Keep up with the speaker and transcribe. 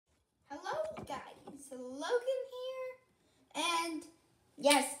Logan here, and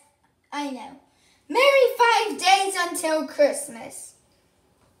yes, I know. Merry 5 days until Christmas,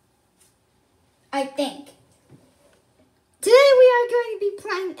 I think. Today we are going to be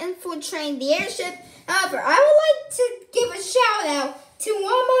playing Infiltrating the Airship. However, I would like to give a shout out to one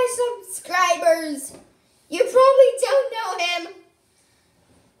of my subscribers. You probably don't know him.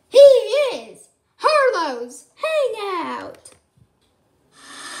 He is Harlow's Hangout.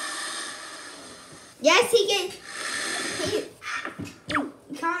 Yes, he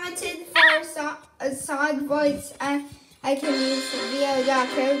commented for a song voice. I can use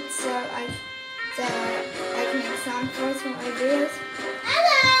VO.code so I can make song voice for my videos.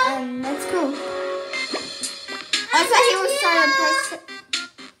 Hello. That's cool. I thought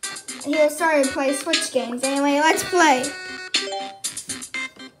he was starting to play Switch games. Anyway, let's play.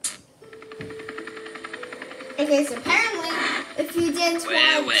 Okay, so apparently, if you didn't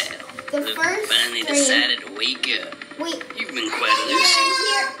watch the first finally decided to wake up. Wait. You've been quite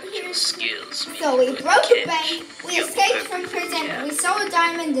elusive. Your skills. So we broke the bank, we escaped from prison, we stole a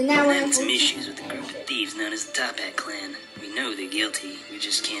diamond, and now we're in some issues with a group of thieves known as the Top Hat Clan. We know they're guilty. We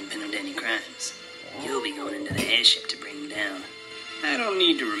just can't pin them to any crimes. You'll be going into the airship to bring them down. I don't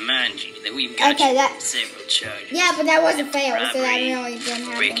need to remind you that we've got several charges. Yeah, but that wasn't fair, so that really didn't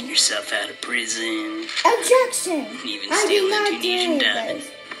happen. Breaking yourself out of prison. Objection! Even stealing a Tunisian diamond.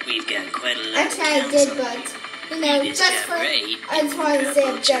 We've got quite a lot of I did, but, I just wanted to say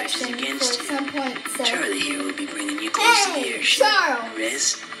objection for some point, so. Charlie here will be bringing you close to the airship. Charles! The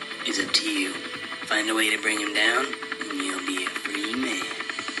rest is up to you. Find a way to bring him down, and you'll be a free man.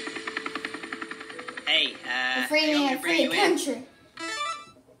 Hey, a free man, a free country.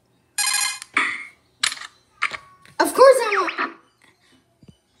 Of course I won't.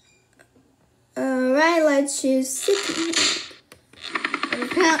 Alright, let's choose city.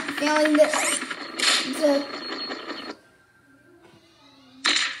 I'm feeling this.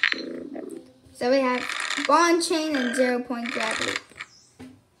 So we have bond chain and 0-point gravity.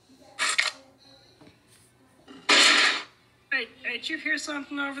 Hey, did you hear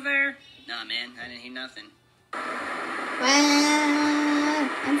something over there? Nah, man, I didn't hear nothing. Well,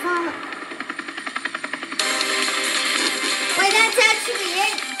 I'm following. Wait, that's actually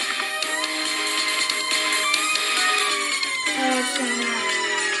it. Oh, what's going on?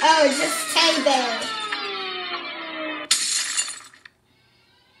 Oh, it's just K-Bear.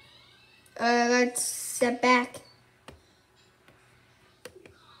 Let's step back.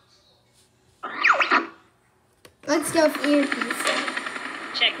 Let's go for earpiece.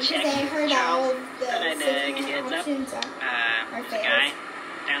 Check. Because I heard all of the options are failed. There's a guy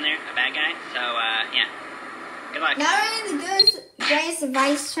down there, a bad guy. So, yeah. Good luck. Not really the greatest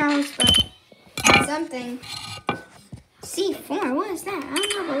advice, Charles, but something. C4, what is that? I don't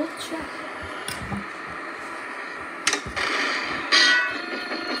know, but let's try.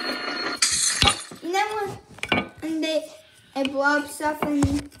 You know what? And they blow up stuff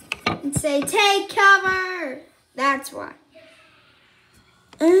and say, take cover! That's why.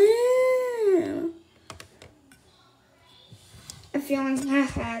 If you want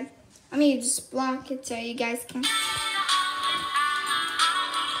half bad, I mean, you just block it so you guys can.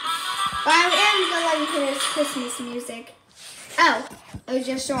 But I am gonna let you hear this Christmas music. Oh, it was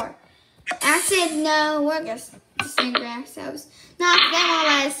just short. I said no, we're just anger ourselves. Knock them all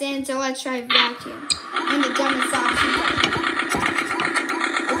out of stand, so let's try vacuum. And the dumbest option.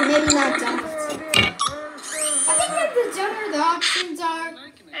 Okay, maybe not dumbest. I think that the dumber the options are,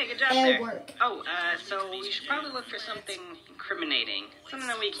 hey, good job it'll there. work. Oh, so we should probably look for something incriminating. Something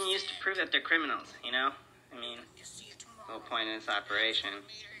that we can use to prove that they're criminals, you know? I mean, the whole point of this operation.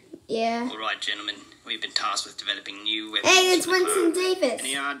 Yeah. All right, gentlemen. We've been tasked with developing new weapons. Hey, it's Winston Davis.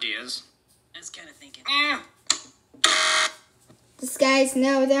 Any ideas? I was kind of thinking. This guy's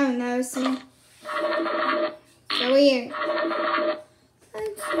no, they don't know, see? So weird.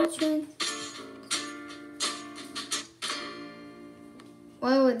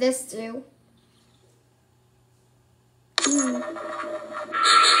 What would this do?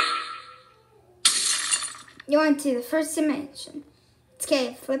 You went to the first dimension. It's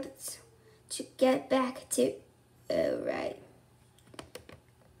okay, flip it to get back to. Oh, right.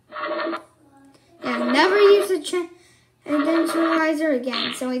 Yeah, never use a dimensionalizer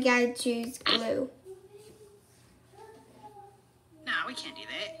again, so we gotta choose glue. Nah, we can't do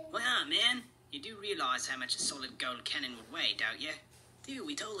that. Why not, man? You do realize how much a solid gold cannon would weigh, don't you? Dude,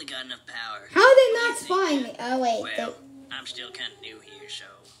 we totally got enough power. How did not find me? Oh, wait. Well, I'm still kind of new here, so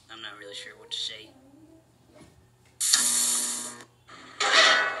I'm not really sure what to say.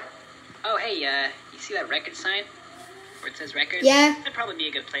 Oh, hey, you see that record sign? Where it says record? Yeah. That'd probably be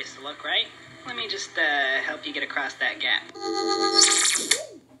a good place to look, right? let me just help you get across that gap.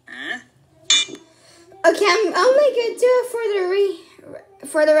 Huh? Okay, I'll make it do it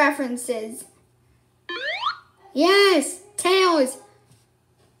for the references. Yes, Tails.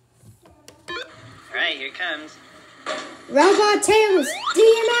 Alright, here it comes. Robot Tails, do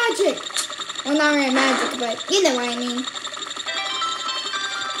your magic. Well, not really magic, but you know what I mean.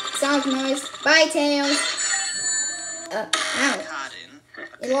 Sonic noise. Bye, Tails. Ow. Caught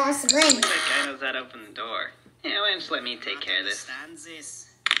in. You lost the ring. Looks like guy knows how to open the door. Yeah, why don't you just let me take care of this?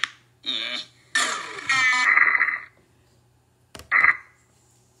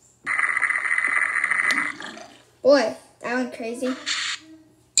 Boy, that went crazy.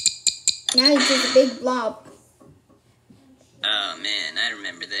 Now he's just a big blob. Oh man, I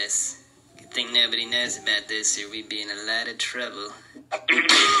remember this. Good thing nobody knows about this or we'd be in a lot of trouble.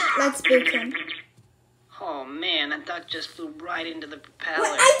 Let's spook him. Oh man, that duck just flew right into the propeller.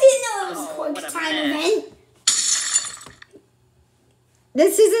 Well, I didn't know it was a quick time event.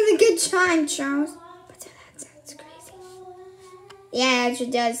 This isn't a good time, Charles. But that's crazy. Yeah, it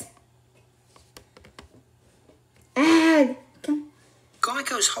actually does.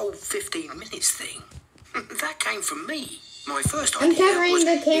 Geico's whole 15 minutes thing, that came from me. My first I'm idea covering was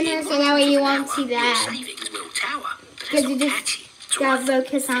the camera so that way you won't see your that. savings will tower. Because you just gotta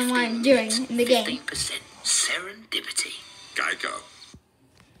focus on what I'm doing in the game. 15% serendipity. Geico.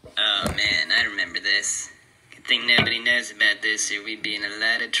 Oh man, I remember this. Good thing nobody knows about this or we'd be in a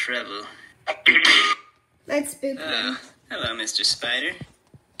lot of trouble. Let's spook him. Oh, hello, Mr. Spider.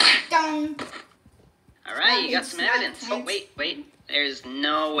 Dong. Alright, you got some evidence. Oh, wait. There's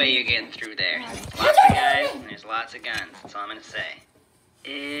no way you're getting through there. Lots of guys, and there's lots of guns. That's all I'm gonna say.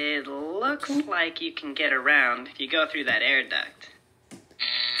 It looks like you can get around if you go through that air duct.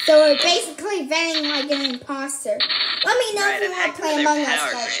 So we're basically venting like an imposter. Let me know if you want to play Among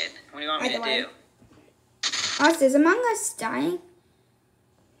Us. Grid. What do you want me to do? Also, is Among Us dying?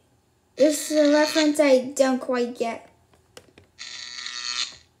 This is a reference I don't quite get.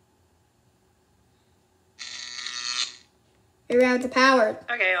 Around the power.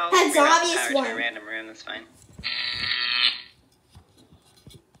 Okay, I'll That's figure out the obvious power one. to a random room, that's fine.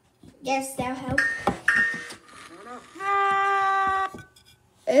 Yes, that'll help.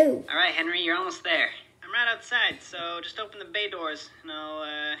 Oh. Alright, Henry, you're almost there. I'm right outside, so just open the bay doors and I'll,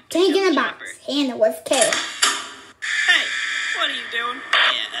 Take get in the a box. Handle with care. Hey, what are you doing?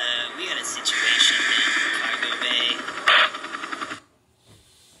 Yeah, we got a situation down in the cargo bay.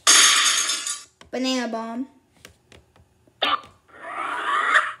 Banana bomb.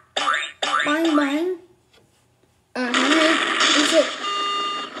 Bang, bang. Henry, is it?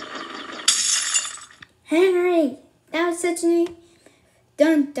 Henry, that was such a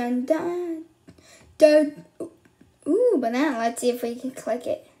dun dun dun dun. Ooh, banana. Let's see if we can click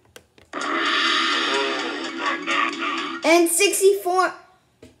it. N64.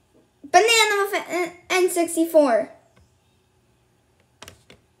 Banana with N64.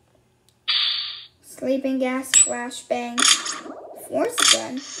 Sleeping gas, flashbang. Force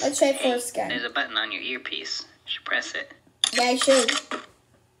gun. Let's try force gun. There's a button on your earpiece. You should press it. Yeah, I should.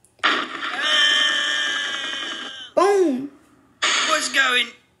 Boom. What's going?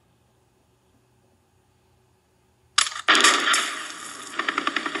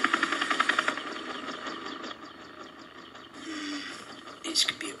 This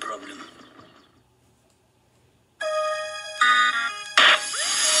could be a problem.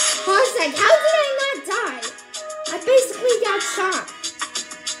 Like, how did I not die? I basically got shot.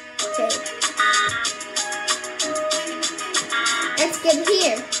 Okay. Let's get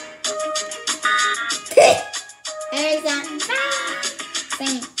here. There's that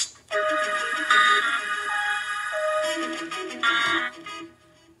thing.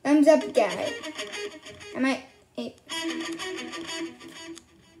 Thumbs up, guy.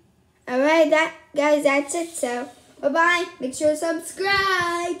 Alright, guys, that's it. So, bye-bye. Make sure to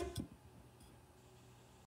subscribe.